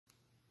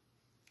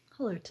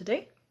Hello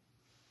today.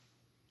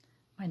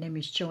 My name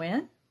is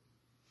Joanne.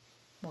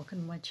 Welcome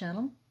to my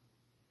channel.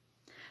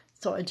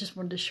 So I just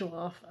wanted to show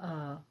off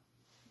one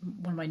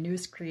of my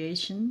newest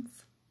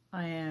creations.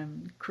 I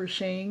am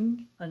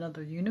crocheting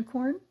another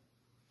unicorn.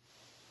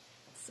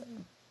 So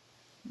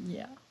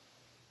yeah.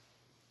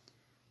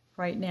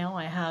 Right now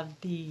I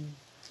have the,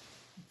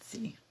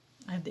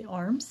 I have the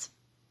arms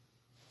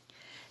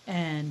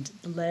and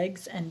the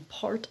legs and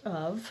part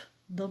of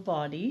the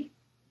body.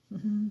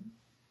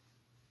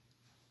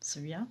 So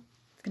yeah,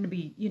 it's going to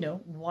be,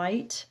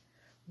 white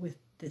with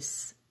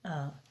this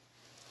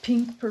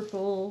pink,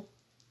 purple,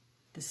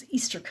 this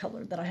Easter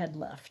color that I had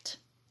left.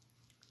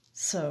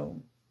 So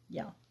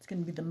yeah, it's going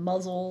to be the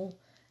muzzle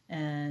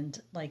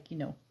and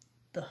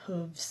the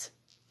hooves.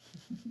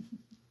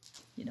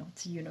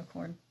 It's a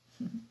unicorn.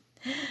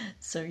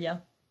 So yeah.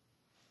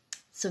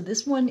 So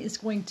this one is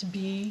going to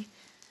be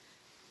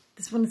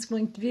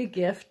a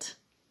gift.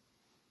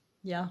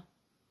 Yeah.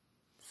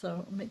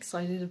 So I'm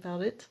excited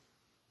about it.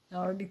 I'm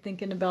already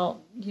thinking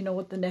about,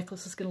 what the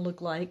necklace is going to look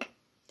like.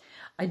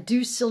 I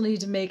do still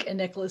need to make a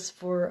necklace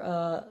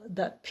for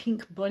that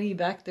pink bunny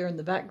back there in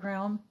the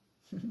background.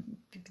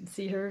 If you can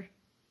see her.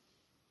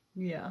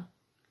 Yeah.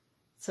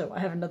 So I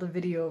have another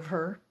video of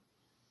her.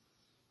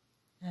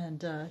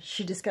 And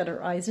she just got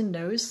her eyes and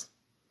nose.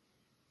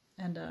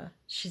 And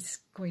she's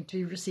going to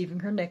be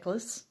receiving her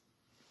necklace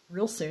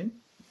real soon.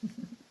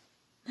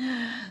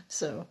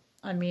 So,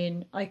 I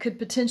mean, I could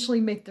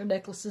potentially make their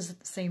necklaces at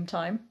the same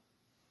time.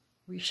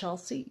 We shall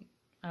see.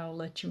 I'll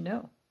let you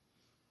know.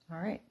 All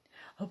right.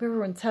 Hope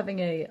everyone's having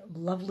a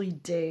lovely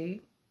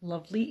day,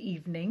 lovely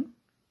evening.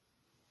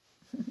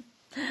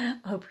 I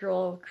hope you're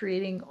all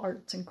creating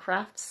arts and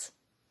crafts.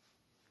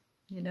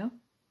 Yeah.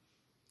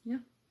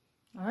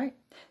 All right.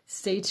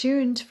 Stay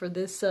tuned for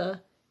this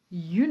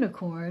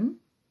unicorn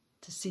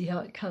to see how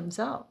it comes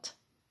out.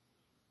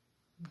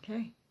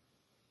 Okay.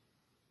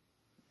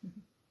 All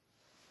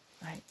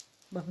right.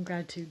 Love and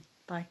gratitude.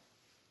 Bye.